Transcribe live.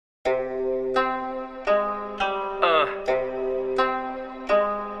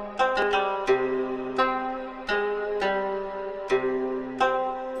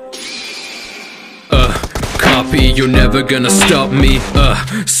Copy, you're never gonna stop me.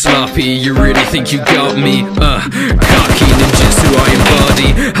 Sloppy, you really think you got me? Cocky ninjutsu I embody.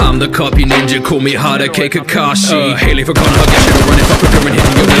 I'm the copy ninja, call me Hadake Kakashi. Haley for Konoha, get shit running fuck with current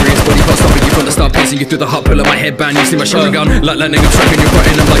hitting your various body parts, stopping you from the start, piercing you through the heart, pull up my headband, you see my Sharingan, like lightning, I'm striking your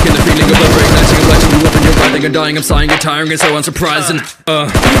button, I'm liking the feeling of the breakdancing, I'm lighting you up and you're writhing and dying, I'm sighing, you're tiring, and so unsurprising.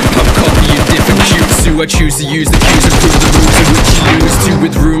 I'm copying different jutsu, I choose to use the cues and prove the rules in which you lose to,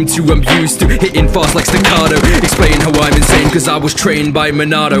 with room to, I'm used to hitting fast like staccato, explain how I'm insane, cause I was trained by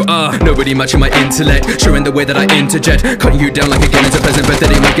Minato. Nobody matching my intellect, showing the way that I interject, cutting you down like a game into peasant, but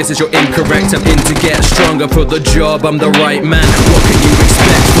that ain't my guess is you're incorrect. I'm in to get stronger for the job, I'm the right man. What can you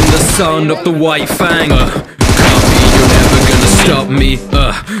expect from the son of the white fang? Copy, you're never gonna stop me.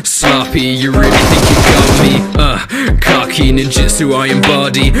 Sloppy, you really think you got me? Cocky ninjutsu I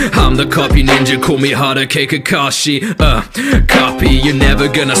embody. I'm the copy ninja, call me Hadake Kakashi. Copy, you're never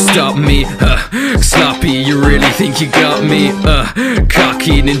gonna stop me. Sloppy, you really think you got me?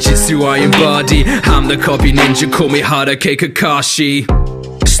 Cocky ninjutsu I embody. I'm the copy ninja, call me Hadake Kakashi.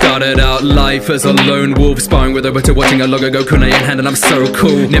 Started out life as a lone wolf, sparring with Obito, watching a long ago kunai in hand, and I'm so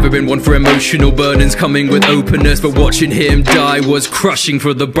cool. Never been one for emotional burdens, coming with openness, but watching him die was crushing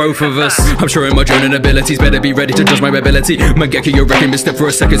for the both of us. I'm showing my drone and abilities, better be ready to judge my ability. Mangeki, you're wrecking misstep for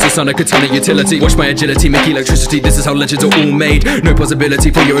a second, so son, a katana utility. Watch my agility, make electricity, this is how legends are all made. No possibility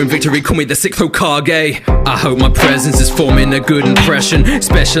for your own victory, call me the 6th Hokage. I hope my presence is forming a good impression.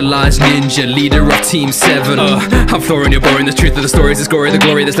 Specialized ninja, leader of Team 7. I'm flooring, you're boring, the truth of the story is the glory, the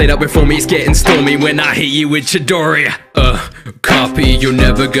glory that's laid out before me. It's getting stormy when I hit you with Chidori. Copy, you're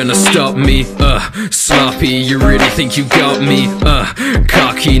never gonna stop me. Sloppy, you really think you got me?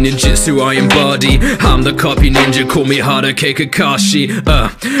 Cocky ninjutsu I embody. I'm the copy ninja, call me Hadake Kakashi.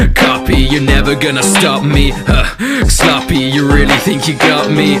 Copy, you're never gonna stop me. Sloppy, you really think you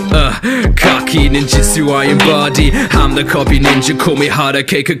got me? Cocky ninjutsu I embody. I'm the copy ninja, call me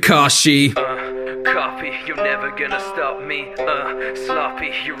Hadake Kakashi. Copy, you're never gonna stop me.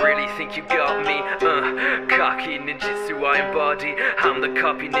 Sloppy, you really think you got me? Cocky ninjutsu I embody. I'm the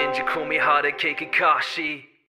copy ninja, call me Hadake Kakashi.